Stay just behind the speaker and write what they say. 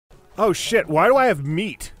Oh shit, why do I have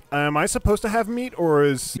meat? Am I supposed to have meat, or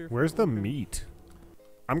is... Where's the meat?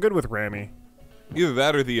 I'm good with Rami. Either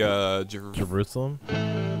that or the, Jerusalem?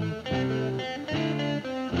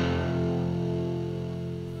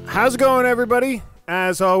 How's it going, everybody?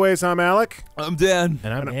 As always, I'm Alec. I'm Dan.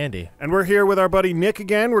 And I'm Andy. And we're here with our buddy Nick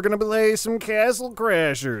again. We're gonna play some Castle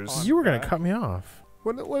Crashers. You were gonna cut me off.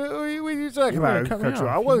 What are you talking You were about? gonna cut me You.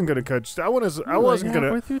 off. I wasn't gonna cut you. I wasn't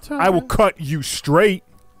gonna... Halfway through I will talking. cut you straight.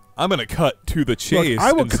 I'm gonna cut to the chase. Look,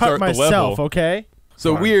 I will and cut start the myself, level. okay?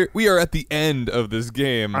 So Fine. we are at the end of this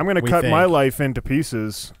game. I'm gonna We cut think. my life into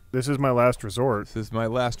pieces. This is my last resort. This is my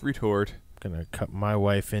last retort. Gonna cut my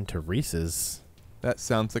wife into Reese's. That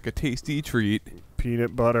sounds like a tasty treat.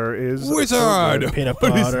 Peanut butter is... Wizard! Peanut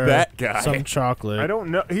What is butter. that guy? Some chocolate. I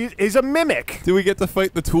don't know. He's a mimic. Do we get to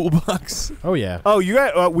fight the toolbox? Oh yeah. Oh, you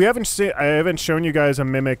guys, we haven't seen. I haven't shown you guys a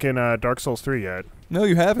mimic in Dark Souls 3 yet. No,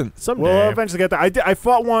 you haven't. Someday. We'll eventually get that. I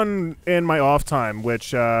fought one in my off time,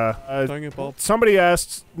 which somebody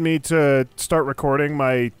asked me to start recording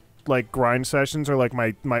my grind sessions or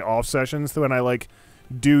my off sessions when I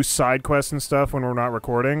do side quests and stuff when we're not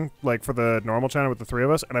recording, for the normal channel with the three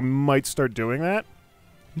of us, and I might start doing that.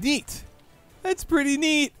 Neat. That's pretty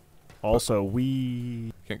neat. Also,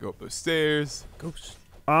 we... Can't go up those stairs. Ghost.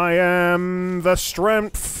 I am the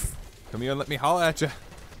strength. Come here and let me holler at you.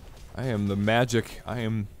 I am the magic. I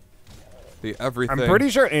am the everything. I'm pretty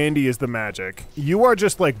sure Andy is the magic. You are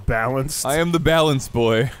just balanced. I am the balance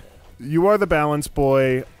boy. You are the balance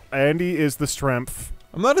boy. Andy is the strength.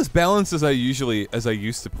 I'm not as balanced as I used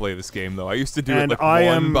to play this game, though. I used to do And it I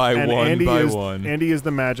one am, by and one Andy by is, one. Andy is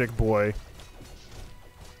the magic boy.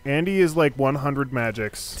 Andy is 100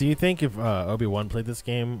 magics. Do you think if Obi-Wan played this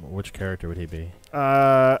game, which character would he be?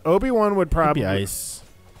 Obi-Wan would He'd probably... be Ice,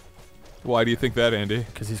 Why do you think that, Andy?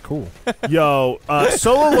 because he's cool. Yo,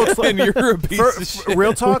 Solo looks like... And you're a piece of shit.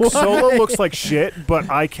 Real talk, Solo looks like shit, but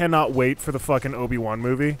I cannot wait for the fucking Obi-Wan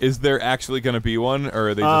movie. Is there actually going to be one, or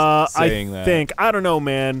are they just saying that? I don't know,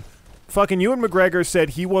 man. Fucking Ewan McGregor said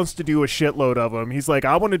he wants to do a shitload of them. He's like,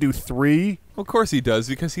 I want to do 3. Of course he does,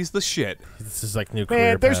 because he's the shit. This is new career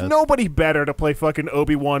Man, there's path. nobody better to play fucking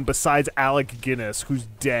Obi-Wan besides Alec Guinness, who's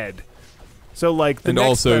dead. So, the And next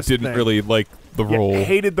also best didn't thing- really like the Yeah, role.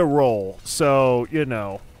 hated the role. So,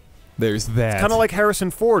 There's that. kind of like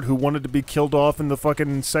Harrison Ford, who wanted to be killed off in the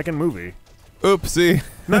fucking second movie. Oopsie.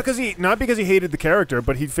 Not because he hated the character,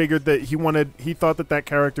 but he figured that he thought that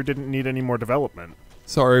character didn't need any more development.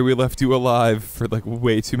 Sorry we left you alive for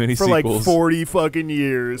way too many For sequels. 40 fucking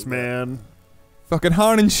years, man. Fucking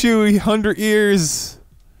Han and Chewie, 100 years.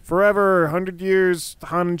 Forever, 100 years,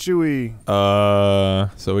 Han and Chewie.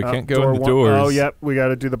 So we can't go door in the one- doors. Oh, yep, we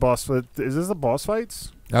gotta do the boss fight. Is this the boss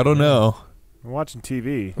fights? I don't know. I'm watching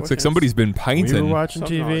TV. Looks like somebody's been We were pinting. watching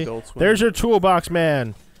Somehow TV. Adult Swim. There's your toolbox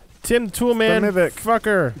man. Tim the Tool Man. Mimic.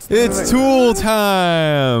 Fucker. It's tool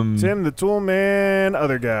time. Tim the Tool Man,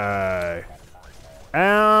 other guy.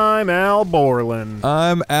 I'm Al Borland.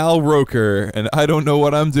 I'm Al Roker, and I don't know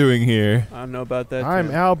what I'm doing here. I don't know about that. I'm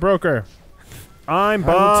Tim. Al Broker. I'm I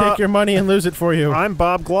will Bob. take your money and lose it for you. I'm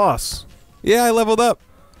Bob Gloss. Yeah, I leveled up.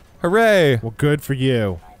 Hooray. Well, good for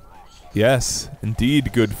you. Yes,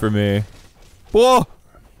 indeed good for me. Whoa!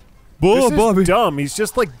 Whoa, This Bobby. is dumb. He's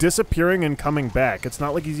just disappearing and coming back. It's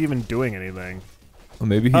not like he's even doing anything. Well,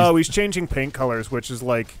 maybe he's Oh, he's changing paint colors, which is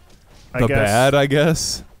I the guess. bad, I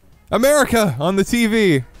guess. America on the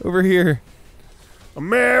TV over here.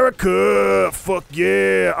 America, fuck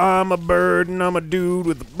yeah. I'm a bird and I'm a dude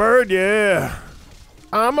with a bird, yeah.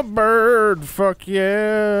 I'm a bird. Fuck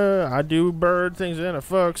yeah. I do bird things and I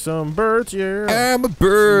fuck some birds, yeah. I'm a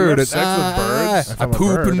bird. You have sex with birds? If I I'm a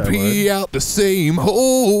poop bird, and I pee out the same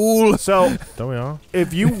hole. So, Don't we all?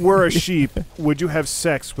 if you were a sheep, would you have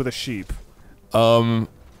sex with a sheep?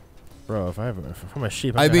 Bro, if I'm a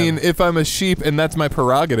sheep, I I'm gonna mean, if I'm a sheep and that's my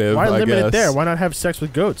prerogative, why I limit guess. it there? Why not have sex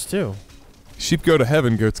with goats too? Sheep go to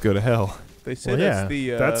heaven, goats go to hell. They say Well, that's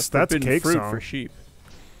yeah. the That's forbidden cake fruit song. for sheep.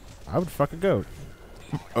 I would fuck a goat.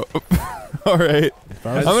 All right, If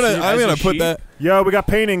I was I'm a gonna sheep- I'm as a gonna put sheep? that. Yo, we got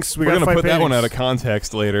paintings. We're gotta gonna fight put that one out of paintings.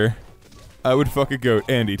 context later. I would fuck a goat,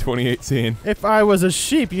 Andy, 2018. if I was a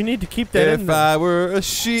sheep, you need to keep that in If there. I were a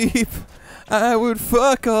sheep, I would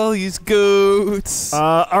fuck all these goats.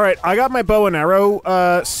 All right, I got my bow and arrow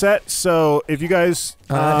set. So if you guys,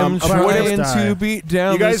 I'm avoid trying it. to beat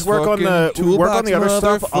down. you guys this work on the fucking other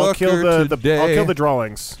stuff. I'll kill motherfucker the today. I'll kill the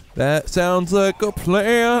drawings That sounds like a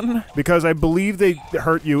plan. because I believe they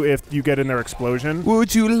hurt you if you get in their explosion.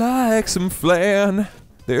 Would you like some flan?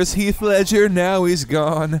 There's Heath Ledger, now he's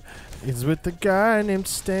gone. He's with the guy named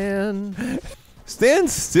Stan. Stand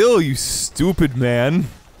still, you stupid man.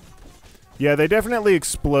 Yeah, they definitely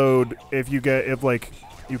explode if you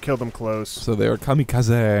kill them close. So they're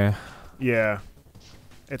kamikaze. Yeah.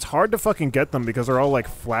 It's hard to fucking get them because they're all like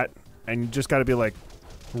flat and you just gotta be like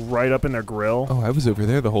right up in their grill. Oh, I was over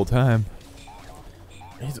there the whole time.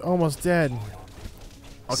 He's almost dead.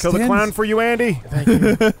 I'll kill the clown for you, Andy. Thank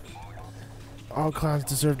you. All clowns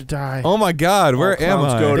deserve to die. Oh my God, where am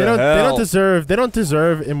clowns I? go to They don't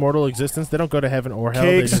deserve immortal existence. They don't go to heaven or hell.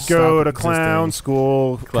 They Cakes just go stop to existing. clown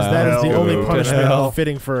school. Because that is the Clowns only go to punishment hell.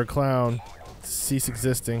 fitting for a clown. To cease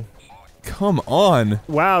existing. Come on.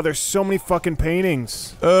 Wow, there's so many fucking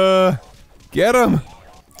paintings. Get him.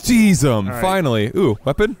 Jeez, right. finally. Ooh,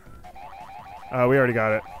 weapon? We already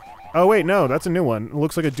got it. Oh wait, no, that's a new one. It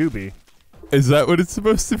looks like a doobie. Is that what it's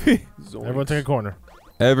supposed to be? Everyone take a corner.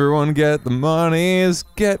 Everyone get the monies,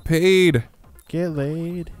 get paid. Get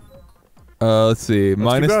laid. Let's see. keep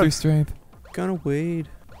Minus going. 3 strength. Gonna wade.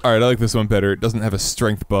 Alright, I like this one better. It doesn't have a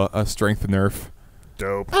strength nerf.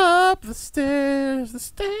 Dope. Up the stairs, the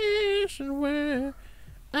station where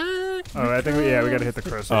I Oh, I think we gotta hit the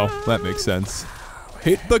crystal. Oh, that makes sense.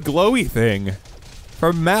 Hit the glowy thing.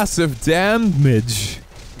 For massive damage.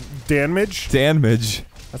 Damage? Damage.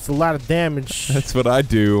 That's a lot of damage. That's what I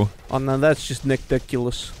do. Oh, no, that's just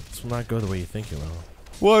ridiculous. This will not go the way you think it will.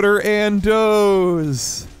 What are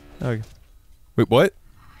Andos? Okay. Wait, what?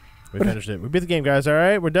 We finished it. We beat the game, guys. All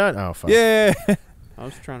right, we're done. Oh, fuck. Yeah. I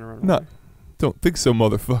was trying to run No. away. Don't think so,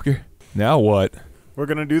 motherfucker. Now what? We're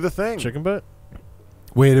gonna do the thing. Chicken butt?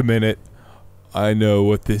 Wait a minute. I know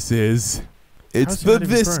what this is. It's How's it not even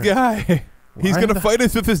this burnt? guy. He's I have gonna the- fight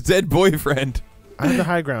us with his dead boyfriend. I have the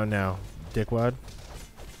high ground now, dickwad.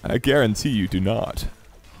 I guarantee you do not.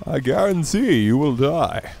 I guarantee you will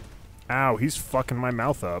die. Ow, he's fucking my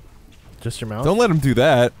mouth up. Just your mouth? Don't let him do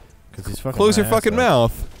that. Because he's fucking Close my your ass fucking up.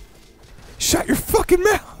 mouth. Shut your fucking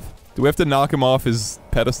mouth. Do we have to knock him off his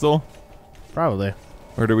pedestal? Probably.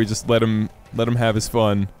 Or do we just let him have his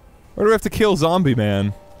fun? Or do we have to kill Zombie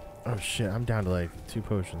Man? Oh, shit. I'm down to, like, 2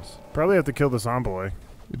 potions. Probably have to kill the zomboy.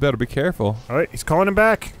 You better be careful. Alright, he's calling him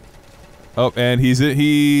back. Oh, and he's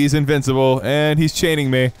invincible, and he's chaining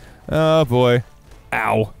me. Oh boy.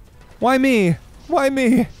 Ow. Why me? Why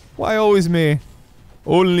me? Why always me?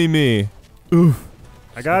 Only me. Oof.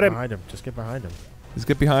 I got Get him. behind him. Just get behind him. Just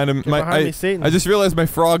get behind him. Get behind me, Satan. I just realized my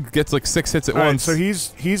frog gets like 6 hits at Alright, once. so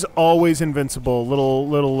he's always invincible,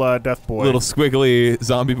 little death boy. Little squiggly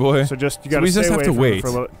zombie boy. So just you So gotta we stay just have away to from him wait. for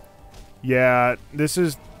a little. Yeah, this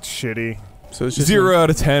is shitty. So it's just 0 out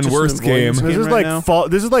of 10, just an worst game. avoidance This is right like now?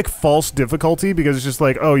 this is like false difficulty because it's just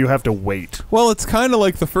like, oh, you have to wait. Well, it's kind of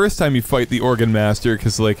like the first time you fight the Organ Master,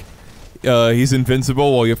 because like, he's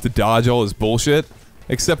invincible while you have to dodge all his bullshit.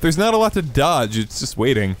 Except there's not a lot to dodge, it's just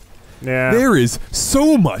waiting. Yeah. There is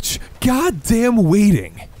so much goddamn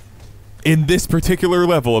waiting in this particular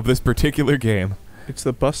level of this particular game. It's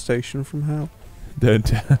the bus station from hell.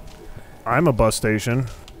 I'm a bus station.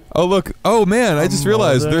 Oh look! Oh man! I just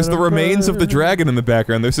realized there's the remains of the dragon in the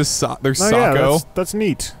background. There's there's Oh yeah, Sako. that's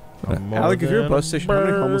neat. Alec, if you're a bus station, how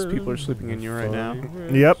many homeless people are sleeping in you right now?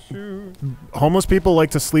 Yep. Homeless people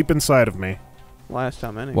like to sleep inside of me. Last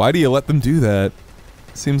how many? Why do you let them do that?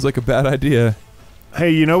 Seems like a bad idea. Hey,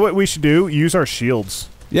 you know what we should do? Use our shields.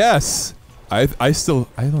 Yes. I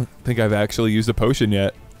don't think I've actually used a potion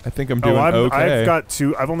yet. I think I'm doing okay.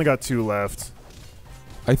 I've only got 2 left.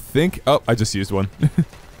 I think. Oh, I just used one.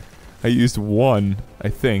 I used one. I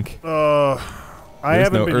think. I There's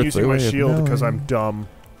haven't no been earthly using my way of shield because knowing. I'm dumb.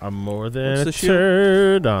 I'm more than What's a the shield?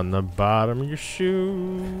 turd on the bottom of your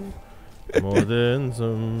shoe. More than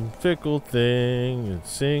some fickle thing that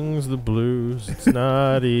sings the blues. It's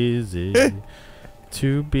not easy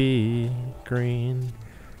to be green.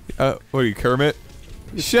 What are you, Kermit?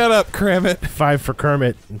 Shut up, Kramit. 5 for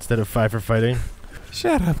Kermit instead of 5 for fighting.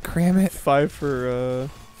 Shut up, Kramit. 5 for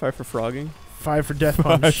frogging. 5 for death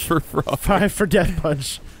 5 punch. for frog. 5 for death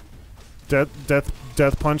punch.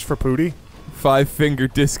 Death punch for Pootie. 5-finger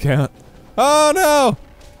discount. Oh no!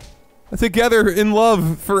 Together in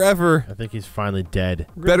love forever. I think he's finally dead.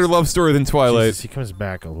 Better love story than Twilight. Jesus, he comes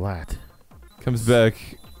back a lot. Comes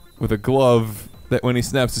back with a glove that when he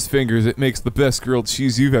snaps his fingers, it makes the best grilled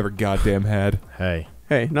cheese you've ever goddamn had. Hey.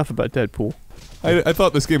 Hey, enough about Deadpool. I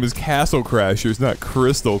thought this game was Castle Crashers, not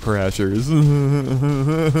Crystal Crashers.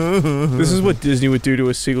 This is what Disney would do to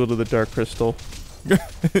a sequel to the Dark Crystal.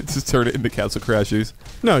 Just turn it into Castle Crashers.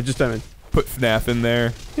 No, just I mean, Put FNAF in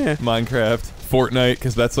there. yeah. Minecraft. Fortnite,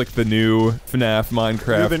 because that's like the new FNAF,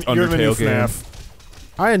 Minecraft, You're the new Undertale game. FNAF.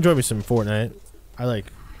 I enjoy me some Fortnite. I like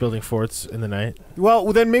building forts in the night.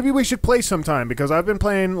 Well, then maybe we should play sometime because I've been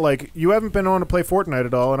playing, like, you haven't been on to play Fortnite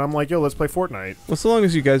at all, and I'm like, yo, let's play Fortnite. Well, so long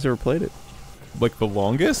as you guys ever played it. Like the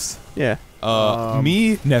longest? Yeah.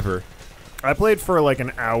 Me never. I played for like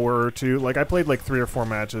an hour or two. Like I played like 3 or 4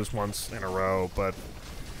 matches once in a row, but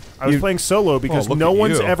I was playing solo because look no at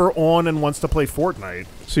one's you. ever on and wants to play Fortnite.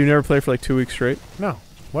 So you never played for like 2 weeks straight? No.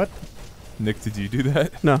 What? Nick, did you do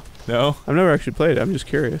that? No. No? I've never actually played it. I'm just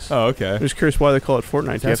curious. Oh, okay. I'm just curious why they call it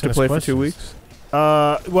Fortnite. Do you have to asking us play for 2 questions. weeks?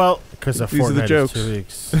 Well, Because of These are the Fortnite jokes. is 2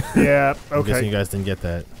 weeks. yeah, I'm guessing you okay. guys didn't get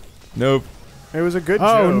that. Nope. It was a good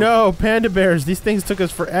Oh joke. no, panda bears! These things took us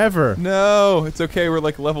forever. No, it's okay. We're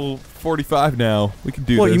like level 45 now. We can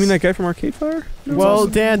do What, this. you mean that guy from Arcade Fire? Well,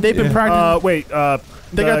 Dan, they've been Yeah. practicing. Wait,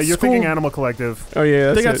 They got you're thinking schooled- Animal Collective. Oh,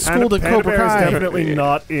 yeah, They got that's it. schooled at Panda Cobra Bear is Kai. definitely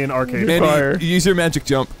not in Arcade Andy, Fire. Fire. Use your magic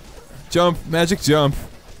jump. Jump, magic jump.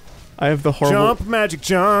 I have the horrible... Jump, Magic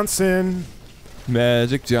Johnson.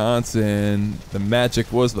 Magic Johnson. The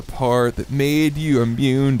magic was the part that made you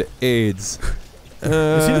immune to AIDS. You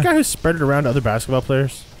see the guy who spread it around to other basketball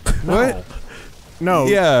players? What? No.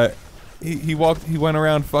 Yeah. He went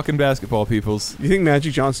around fucking basketball peoples. You think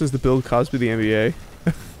Magic Johnson's the Bill Cosby of the NBA?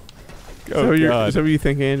 Oh, God. Is that what you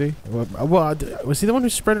think, Andy? Well, was he the one who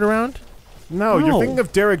spread it around? No, No. you're thinking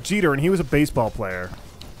of Derek Jeter, and he was a baseball player.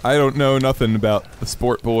 I don't know nothing about the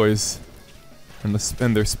sport boys and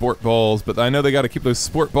their sport balls, but I know they got to keep those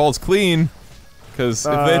sport balls clean. Because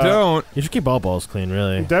if they don't, You should keep all balls clean, You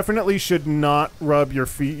really. definitely should not rub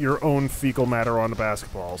your own fecal matter on the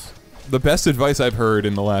basketballs. the best advice I've heard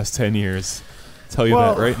in the last 10 years. Tell you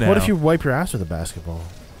that right now. What if you wipe your ass with a basketball?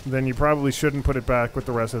 Then you probably shouldn't put it back with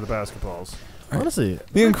the rest of the basketballs. Honestly,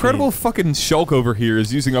 The incredible fucking Shulk over here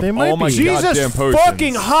is using up They might all my be. goddamn Jesus potions.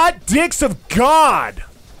 fucking hot dicks of God!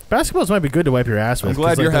 basketballs might be good to wipe your ass with. I'm glad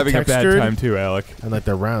 'cause, like, you're they're having a bad textured time too, Alec. And like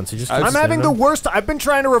they're round, so you just. I'm I'm having the them. worst. I've been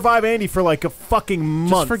trying to revive Andy for like a fucking month.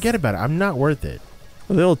 Just forget about it. I'm not worth it.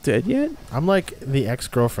 Are they all dead yet? I'm like the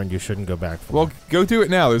ex-girlfriend you shouldn't go back for. Well, go do it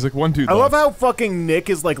now. There's like one dude I love left. how fucking Nick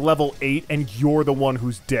is like level 8 and you're the one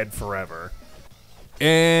who's dead forever.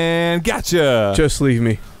 And gotcha. Just leave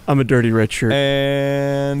me. I'm a dirty red shirt.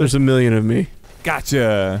 And There's a million of me.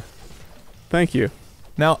 gotcha. Thank you.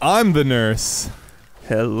 Now I'm the nurse.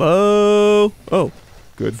 Hello. Oh,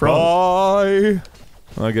 Goodbye.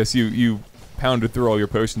 Well, I guess you pounded through all your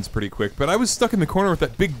potions pretty quick, but I was stuck in the corner with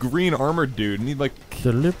that big green armored dude, and he like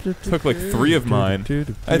took like 3 of mine.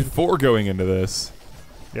 I had 4 going into this.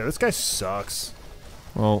 Yeah, this guy sucks.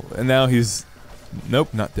 Well, and now he's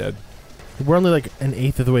nope, not dead. We're only like an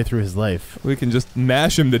eighth of the way through his life. We can just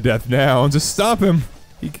mash him to death now and just stop him.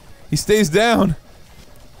 He stays down.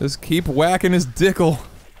 Just keep whacking his dickle.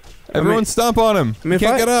 Everyone stomp on him. I mean, He if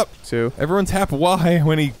can't I- get up. two. Everyone tap Y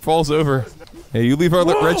when he falls over. Hey, you leave our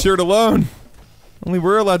red shirt alone. Only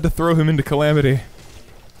we're allowed to throw him into calamity.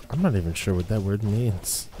 I'm not even sure what that word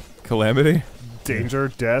means. Calamity? Danger,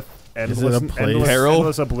 death, Is it endless, a place? endless, Peril?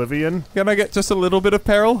 endless oblivion. Can I get just a little bit of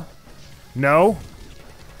peril? No,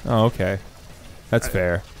 Oh, okay. That's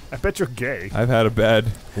fair. I bet you're gay. I've had a bad.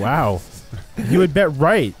 Wow. You would bet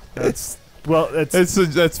right. That's well, it's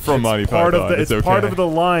That's from Monty part Python. of the it's it's part okay. of the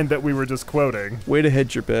line that we were just quoting. Way to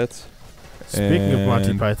hedge your bets. Speaking of Monty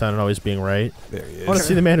And- Python and always being right, There he I want to is.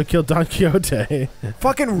 see the man who killed Don Quixote.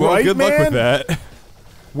 Fucking Well, right, good man. luck with that.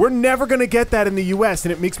 We're never gonna get that in the U.S.,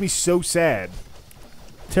 and it makes me so sad.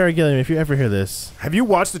 Terry Gilliam, if you ever hear this, Have you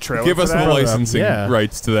watched the trailer? Give for us the that? licensing Yeah.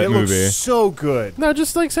 rights to that It movie. looks so good. no,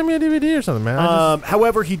 just like send me a DVD or something, man.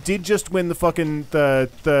 However, he did just win the fucking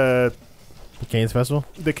the Canes Festival.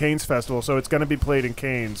 Canes Festival, so it's gonna be played in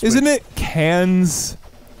Canes. Isn't it cans?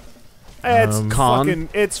 It's Con?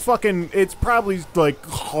 it's probably like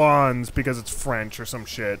Hans because it's French or some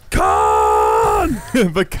shit. Con!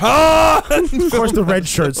 the con! Of course, the red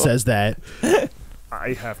shirt says that.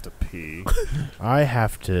 I have to pee. I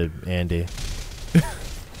have to, Andy.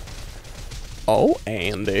 Oh,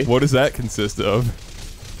 Andy. What does that consist of?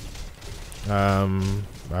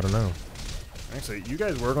 I don't know. Actually, you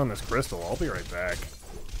guys work on this crystal. I'll be right back.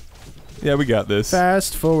 Yeah, we got this.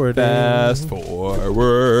 Fast forward. Fast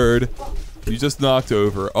forward. You just knocked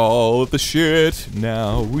over all of the shit.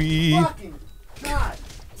 Now we. God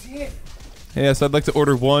damn. Yes, I'd like to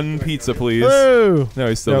order 1 pizza, please. Woo! No,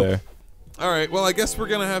 he's still Nope. there. All right. Well, I guess we're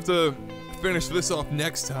gonna have to finish this off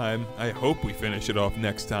next time. I hope we finish it off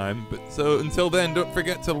next time. But so until then, don't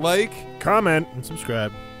forget to like. Comment. And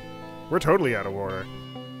subscribe. We're totally out of order.